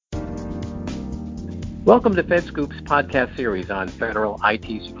Welcome to FedScoop's podcast series on federal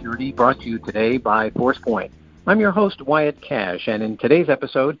IT security, brought to you today by ForcePoint. I'm your host, Wyatt Cash, and in today's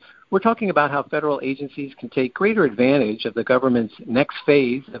episode, we're talking about how federal agencies can take greater advantage of the government's next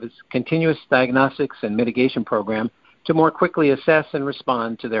phase of its continuous diagnostics and mitigation program to more quickly assess and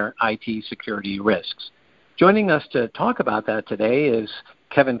respond to their IT security risks. Joining us to talk about that today is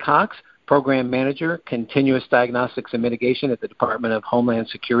Kevin Cox, Program Manager, Continuous Diagnostics and Mitigation at the Department of Homeland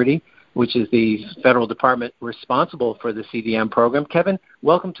Security, which is the federal department responsible for the CDM program. Kevin,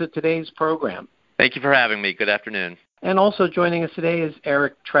 welcome to today's program. Thank you for having me. Good afternoon. And also joining us today is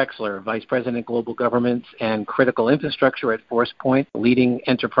Eric Trexler, Vice President, Global Governments and Critical Infrastructure at ForcePoint, leading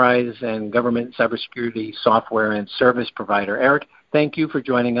enterprise and government cybersecurity software and service provider. Eric, thank you for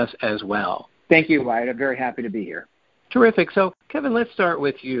joining us as well. Thank you, Wyatt. I'm very happy to be here. Terrific. So, Kevin, let's start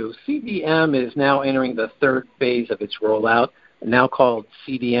with you. CDM is now entering the third phase of its rollout, now called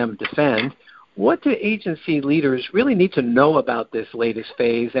CDM Defend. What do agency leaders really need to know about this latest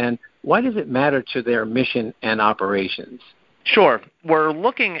phase, and why does it matter to their mission and operations? Sure. We're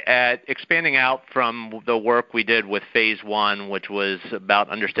looking at expanding out from the work we did with Phase 1, which was about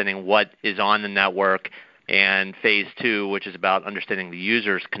understanding what is on the network, and Phase 2, which is about understanding the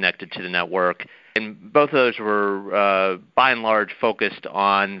users connected to the network. And both of those were, by and large, focused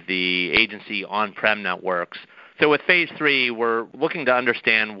on the agency on-prem networks. So with Phase 3, we're looking to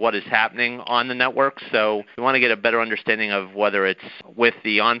understand what is happening on the network. So we want to get a better understanding of whether it's with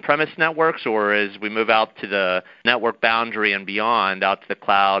the on-premise networks or as we move out to the network boundary and beyond, out to the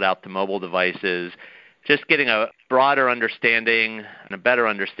cloud, out to mobile devices, just getting a broader understanding and a better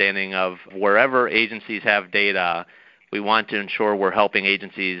understanding of wherever agencies have data. We want to ensure we're helping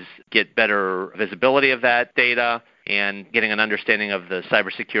agencies get better visibility of that data and getting an understanding of the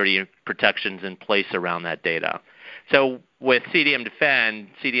cybersecurity protections in place around that data. So with CDM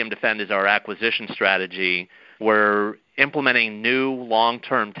Defend is our acquisition strategy. We're implementing new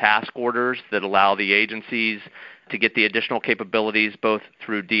long-term task orders that allow the agencies to get the additional capabilities both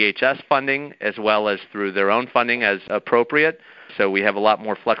through DHS funding as well as through their own funding as appropriate. So we have a lot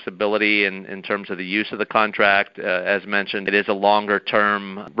more flexibility in terms of the use of the contract. As mentioned, it is a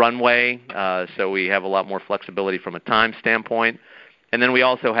longer-term runway, so we have a lot more flexibility from a time standpoint. And then we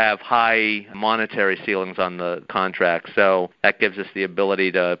also have high monetary ceilings on the contract, so that gives us the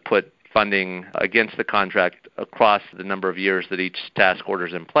ability to put funding against the contract across the number of years that each task order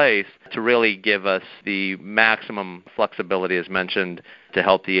is in place to really give us the maximum flexibility, as mentioned, to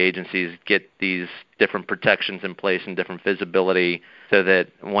help the agencies get these different protections in place and different visibility so that,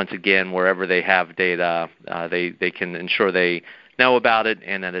 once again, wherever they have data, they can ensure they know about it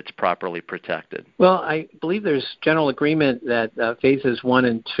and that it's properly protected. Well, I believe there's general agreement that phases 1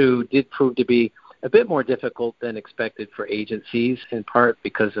 and 2 did prove to be a bit more difficult than expected for agencies, in part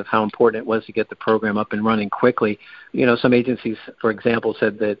because of how important it was to get the program up and running quickly. You know, some agencies, for example,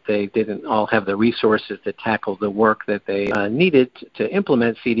 said that they didn't all have the resources to tackle the work that they needed to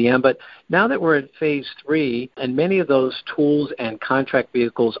implement CDM. But now that we're at Phase 3 and many of those tools and contract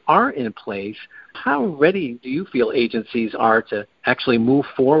vehicles are in place, how ready do you feel agencies are to actually move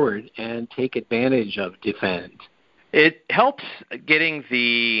forward and take advantage of Defend? It helps getting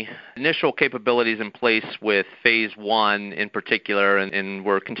the initial capabilities in place with Phase 1 in particular, and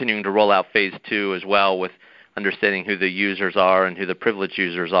we're continuing to roll out Phase 2 as well with understanding who the users are and who the privileged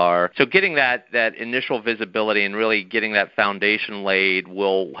users are. So getting that initial visibility and really getting that foundation laid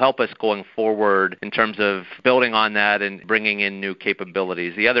will help us going forward in terms of building on that and bringing in new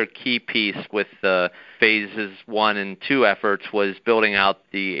capabilities. The other key piece with the Phases 1 and 2 efforts was building out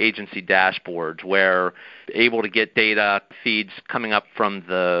the agency dashboards where able to get data feeds coming up from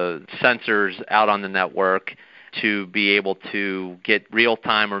the sensors out on the network to be able to get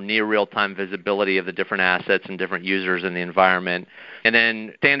real-time or near real-time visibility of the different assets and different users in the environment, and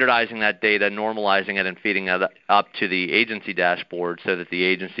then standardizing that data, normalizing it, and feeding it up to the agency dashboard so that the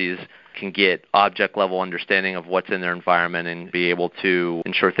agencies can get object-level understanding of what's in their environment and be able to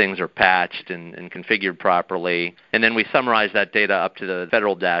ensure things are patched and configured properly. And then we summarize that data up to the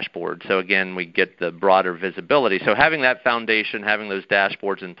federal dashboard. So again, we get the broader visibility. So having that foundation, having those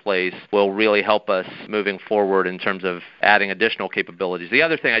dashboards in place will really help us moving forward in terms of adding additional capabilities. The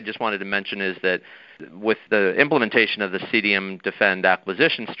other thing I just wanted to mention is that with the implementation of the CDM Defend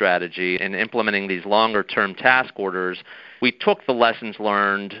acquisition strategy and implementing these longer-term task orders, we took the lessons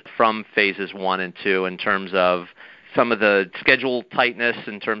learned from Phases 1 and 2 in terms of some of the schedule tightness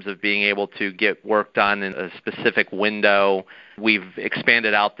in terms of being able to get work done in a specific window. We've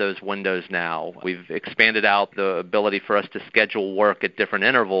expanded out those windows now. We've expanded out the ability for us to schedule work at different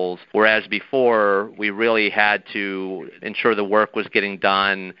intervals, whereas before we really had to ensure the work was getting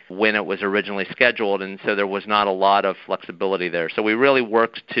done when it was originally scheduled, and so there was not a lot of flexibility there. So we really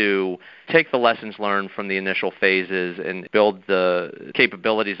worked to take the lessons learned from the initial phases and build the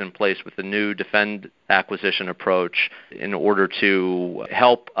capabilities in place with the new Defend acquisition approach in order to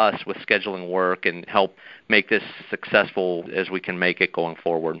help us with scheduling work and help make this successful as we can make it going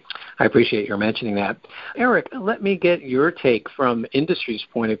forward. I appreciate your mentioning that. Eric, let me get your take from industry's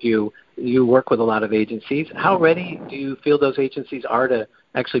point of view. You work with a lot of agencies. How ready do you feel those agencies are to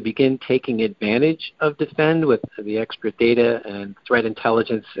actually begin taking advantage of Defend with the extra data and threat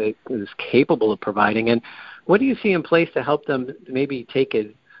intelligence it is capable of providing? And what do you see in place to help them maybe take a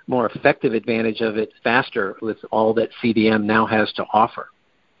more effective advantage of it faster with all that CDM now has to offer?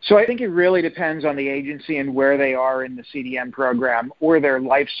 So I think it really depends on the agency and where they are in the CDM program or their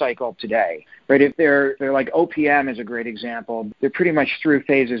life cycle today. Right? If they're like OPM is a great example. They're pretty much through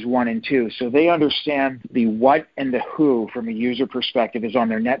phases 1 and 2, so they understand the what and the who from a user perspective is on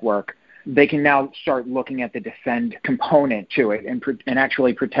their network. They can now start looking at the Defend component to it and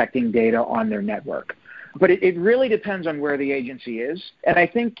actually protecting data on their network. But it really depends on where the agency is. And I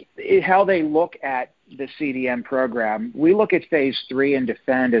think how they look at the CDM program, we look at Phase 3 and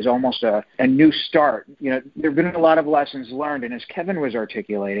Defend as almost a new start. You know, there have been a lot of lessons learned, and as Kevin was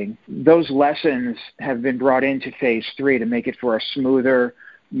articulating, those lessons have been brought into Phase 3 to make it for a smoother,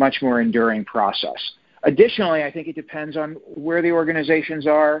 much more enduring process. Additionally, I think it depends on where the organizations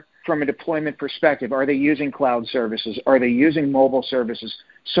are from a deployment perspective. Are they using cloud services? Are they using mobile services?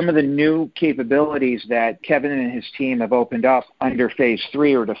 Some of the new capabilities that Kevin and his team have opened up under Phase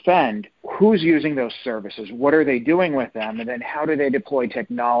 3 or Defend, who's using those services? What are they doing with them? And then how do they deploy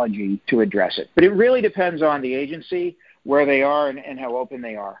technology to address it? But it really depends on the agency, where they are, and how open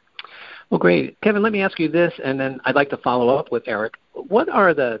they are. Well, great. Kevin, let me ask you this, and then I'd like to follow up with Eric. What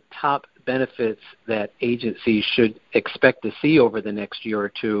are the top benefits that agencies should expect to see over the next year or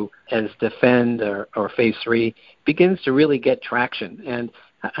two as Defend or Phase 3 begins to really get traction? And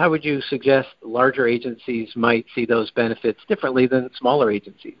how would you suggest larger agencies might see those benefits differently than smaller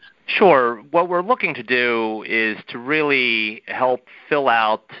agencies? Sure. What we're looking to do is to really help fill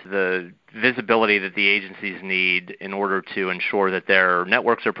out the visibility that the agencies need in order to ensure that their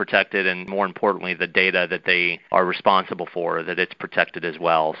networks are protected and, more importantly, the data that they are responsible for, that it's protected as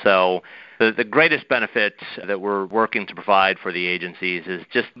well. So the greatest benefit that we're working to provide for the agencies is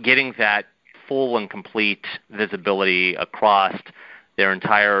just getting that full and complete visibility across their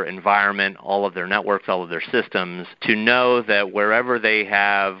entire environment, all of their networks, all of their systems, to know that wherever they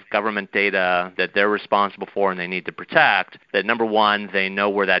have government data that they're responsible for and they need to protect, that number one, they know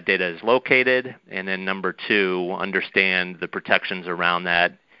where that data is located, and then number two, understand the protections around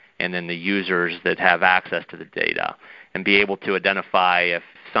that, and then the users that have access to the data, and be able to identify if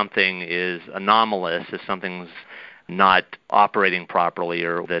something is anomalous, if something's not operating properly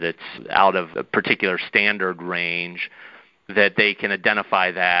or that it's out of a particular standard range, that they can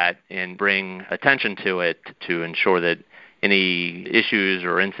identify that and bring attention to it to ensure that any issues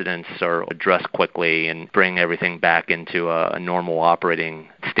or incidents are addressed quickly and bring everything back into a normal operating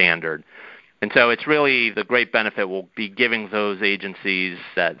standard. And so it's really the great benefit will be giving those agencies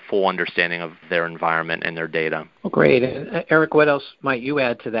that full understanding of their environment and their data. Well, great. And Eric, what else might you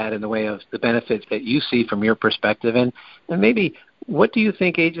add to that in the way of the benefits that you see from your perspective? And maybe what do you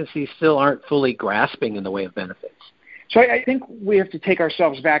think agencies still aren't fully grasping in the way of benefits? So I think we have to take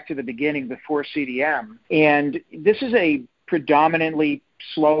ourselves back to the beginning before CDM. And this is a predominantly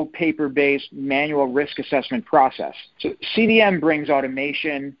slow, paper-based manual risk assessment process. So CDM brings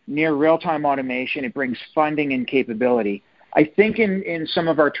automation, near real-time automation. It brings funding and capability. I think in some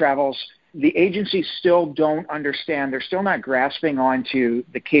of our travels, the agencies still don't understand. They're still not grasping onto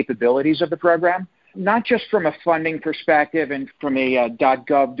the capabilities of the program, not just from a funding perspective and from a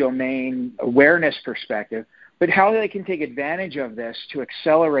 .gov domain awareness perspective, but how they can take advantage of this to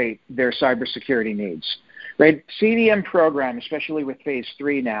accelerate their cybersecurity needs. Right? CDM program, especially with Phase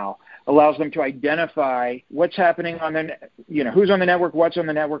 3 now, allows them to identify what's happening on the, who's on the network, what's on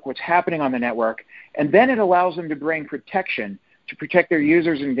the network, what's happening on the network, and then it allows them to bring protection to protect their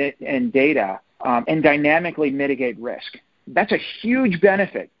users and data and dynamically mitigate risk. That's a huge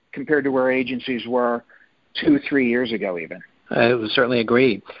benefit compared to where agencies were 2-3 years ago even. I would certainly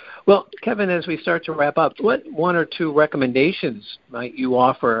agree. Well, Kevin, as we start to wrap up, what 1 or 2 recommendations might you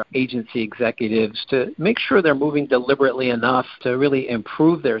offer agency executives to make sure they're moving deliberately enough to really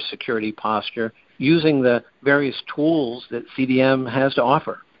improve their security posture, using the various tools that CDM has to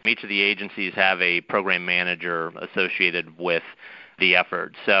offer? Each of the agencies have a program manager associated with the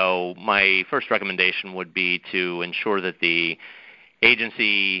effort. So my first recommendation would be to ensure that the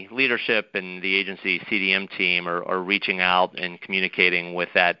agency leadership and the agency CDM team are reaching out and communicating with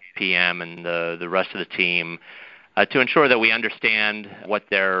that PM and the rest of the team to ensure that we understand what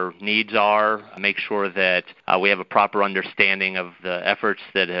their needs are, make sure that we have a proper understanding of the efforts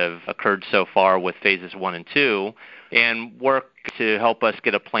that have occurred so far with phases 1 and 2, and work to help us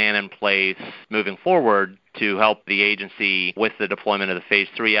get a plan in place moving forward to help the agency with the deployment of the phase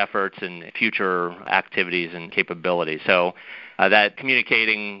 3 efforts and future activities and capabilities. So that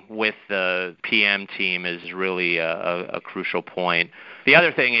communicating with the PM team is really a crucial point. The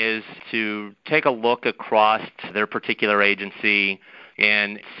other thing is to take a look across their particular agency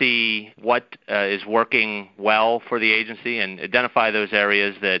and see what is working well for the agency and identify those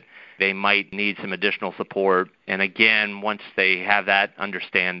areas that they might need some additional support. And again, once they have that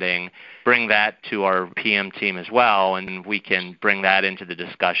understanding, bring that to our PM team as well, and we can bring that into the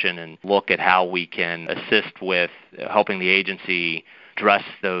discussion and look at how we can assist with helping the agency address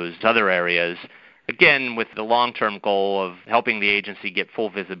those other areas. Again, with the long-term goal of helping the agency get full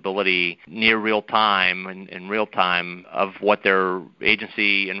visibility near real time and in real time of what their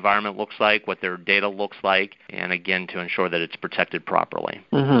agency environment looks like, what their data looks like, and again, to ensure that it's protected properly.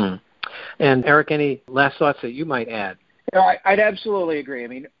 Mm-hmm. And Eric, any last thoughts that you might add? I'd absolutely agree. I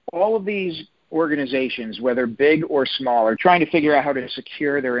mean, all of these organizations, whether big or small, are trying to figure out how to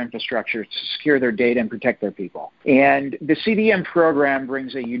secure their infrastructure, to secure their data, and protect their people. And the CDM program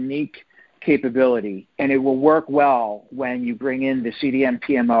brings a unique capability, and it will work well when you bring in the CDM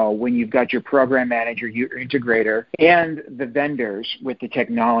PMO, when you've got your program manager, your integrator, and the vendors with the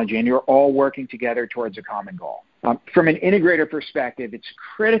technology, and you're all working together towards a common goal. From an integrator perspective, it's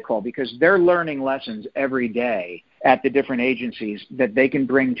critical because they're learning lessons every day at the different agencies that they can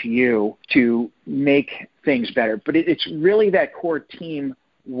bring to you to make things better. But it's really that core team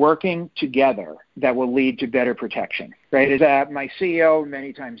working together that will lead to better protection, right? As my CEO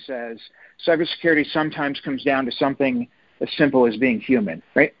many times says, cybersecurity sometimes comes down to something as simple as being human,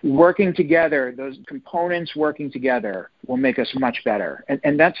 right? Working together, those components working together will make us much better.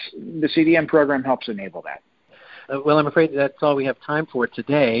 And that's the CDM program helps enable that. Well, I'm afraid that's all we have time for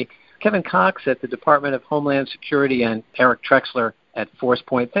today. Kevin Cox at the Department of Homeland Security and Eric Trexler at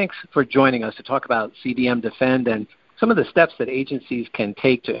ForcePoint, thanks for joining us to talk about CDM Defend and some of the steps that agencies can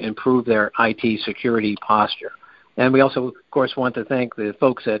take to improve their IT security posture. And we also, of course, want to thank the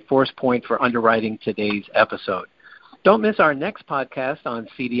folks at ForcePoint for underwriting today's episode. Don't miss our next podcast on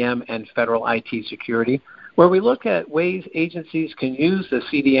CDM and federal IT security, where we look at ways agencies can use the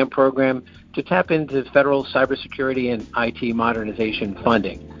CDM program to tap into federal cybersecurity and IT modernization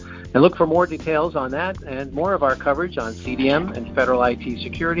funding. And look for more details on that and more of our coverage on CDM and federal IT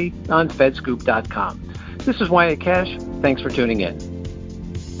security on fedscoop.com. This is Wyatt Cash. Thanks for tuning in.